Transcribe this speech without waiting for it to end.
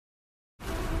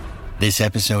This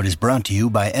episode is brought to you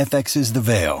by FX's The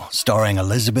Veil, starring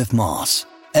Elizabeth Moss.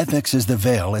 FX's The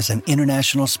Veil is an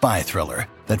international spy thriller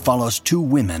that follows two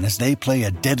women as they play a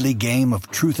deadly game of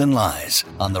truth and lies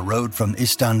on the road from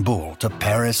Istanbul to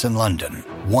Paris and London.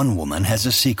 One woman has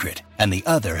a secret, and the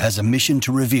other has a mission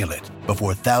to reveal it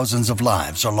before thousands of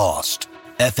lives are lost.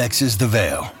 FX's The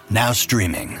Veil, now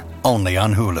streaming, only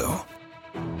on Hulu.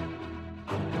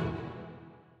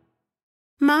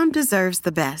 Mom deserves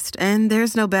the best, and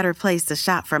there's no better place to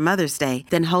shop for Mother's Day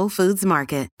than Whole Foods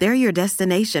Market. They're your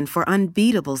destination for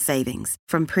unbeatable savings,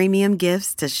 from premium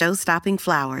gifts to show-stopping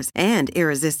flowers and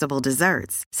irresistible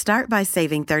desserts. Start by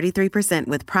saving 33%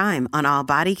 with Prime on all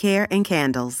body care and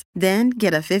candles. Then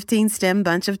get a 15-stem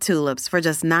bunch of tulips for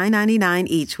just $9.99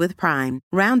 each with Prime.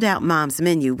 Round out Mom's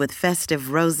menu with festive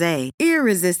rosé,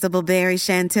 irresistible berry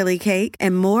chantilly cake,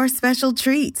 and more special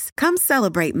treats. Come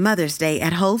celebrate Mother's Day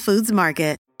at Whole Foods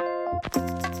Market.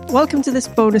 Welcome to this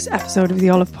bonus episode of the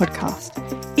Olive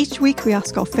Podcast. Each week we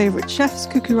ask our favourite chefs,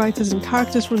 cookie writers and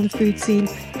characters from the food scene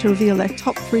to reveal their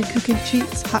top 3 cooking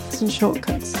cheats, hacks and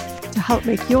shortcuts to help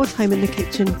make your time in the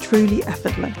kitchen truly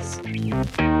effortless.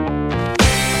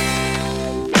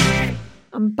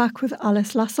 I'm back with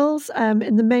Alice Lascelles.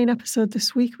 In the main episode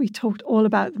this week, we talked all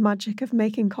about the magic of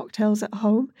making cocktails at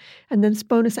home. And in this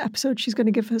bonus episode, she's going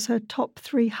to give us her top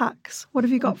 3 hacks. What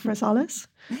have you got for us, Alice?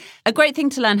 A great thing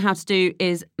to learn how to do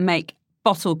is make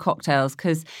bottle cocktails,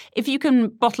 because if you can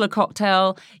bottle a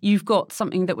cocktail, you've got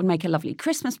something that would make a lovely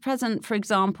Christmas present, for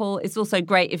example. It's also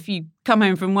great if you come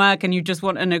home from work and you just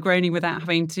want a Negroni without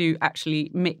having to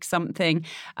actually mix something.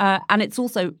 And it's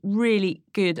also really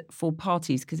good for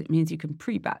parties because it means you can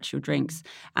pre-batch your drinks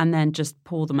and then just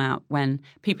pour them out when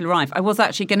people arrive. I was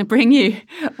actually going to bring you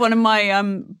one of my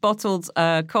bottled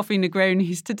coffee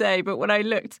Negronis today, but when I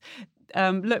looked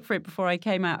for it before I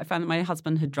came out, I found that my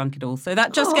husband had drunk it all. So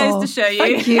that just goes to show you,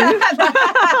 thank you.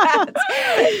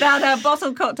 that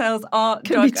bottled cocktails are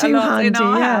Can drunk be too a lot handy, in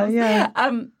our house. yeah.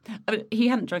 I mean, he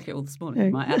hadn't drunk it all this morning,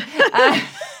 you might add.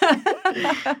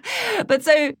 But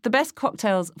so the best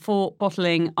cocktails for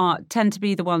bottling tend to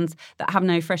be the ones that have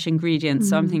no fresh ingredients.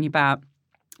 So I'm thinking about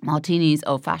martinis,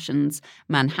 old fashions,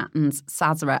 Manhattans,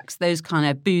 Sazeracs, those kind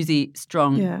of boozy,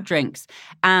 strong drinks.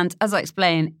 And as I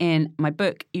explain in my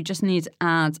book, you just need to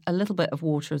add a little bit of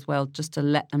water as well, just to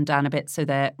let them down a bit so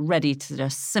they're ready to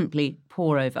just simply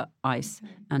pour over ice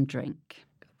and drink.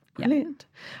 Brilliant.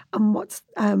 And what's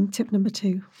tip number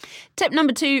 2? Tip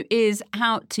number 2 is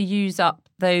how to use up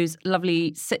those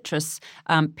lovely citrus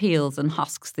peels and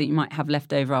husks that you might have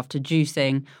left over after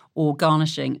juicing or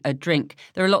garnishing a drink.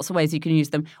 There are lots of ways you can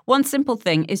use them. One simple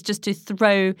thing is just to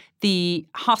throw the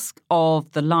husk of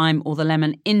the lime or the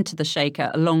lemon into the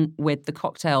shaker along with the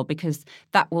cocktail, because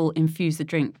that will infuse the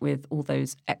drink with all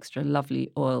those extra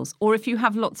lovely oils. Or if you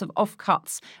have lots of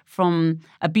offcuts from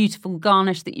a beautiful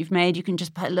garnish that you've made, you can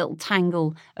just put a little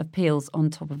tangle of peels on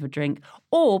top of a drink,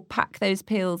 or pack those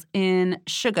peels in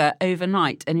sugar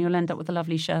overnight and you'll end up with a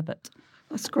lovely sherbet.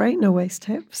 That's great. No waste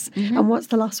tips. And what's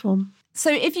the last one? So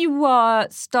if you were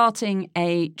starting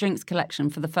a drinks collection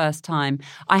for the first time,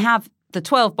 I have the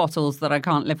 12 bottles that I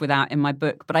can't live without in my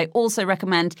book, but I also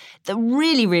recommend the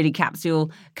really, really capsule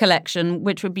collection,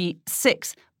 which would be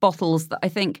 6 bottles that I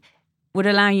think would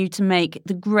allow you to make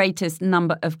the greatest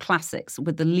number of classics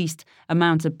with the least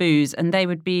amount of booze. And they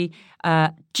would be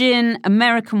gin,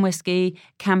 American whiskey,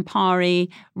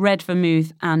 Campari, red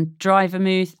vermouth and dry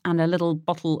vermouth, and a little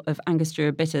bottle of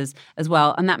Angostura bitters as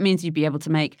well. And that means you'd be able to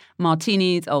make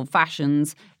martinis, old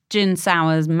fashions, gin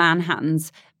sours,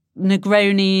 Manhattans,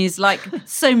 Negronis, like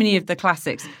so many of the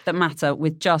classics that matter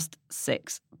with just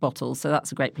 6 bottles. So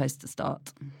that's a great place to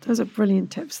start. Those are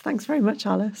brilliant tips. Thanks very much,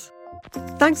 Alice.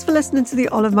 Thanks for listening to the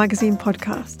Olive Magazine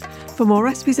podcast. For more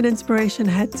recipes and inspiration,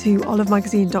 head to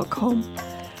olivemagazine.com.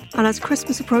 And as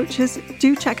Christmas approaches,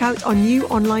 do check out our new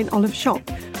online olive shop,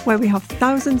 where we have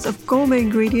thousands of gourmet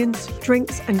ingredients,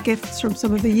 drinks and gifts from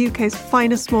some of the UK's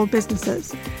finest small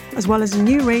businesses, as well as a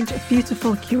new range of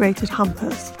beautiful curated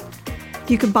hampers.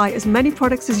 You can buy as many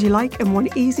products as you like in one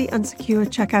easy and secure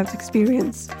checkout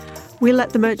experience. We'll let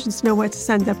the merchants know where to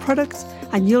send their products,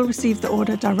 and you'll receive the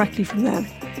order directly from them.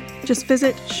 Just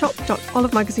visit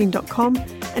shop.olivemagazine.com,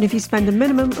 and if you spend a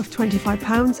minimum of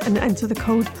 £25 and enter the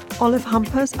code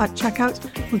OLIVEHAMPERS at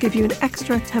checkout, we'll give you an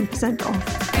extra 10%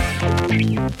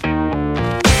 off.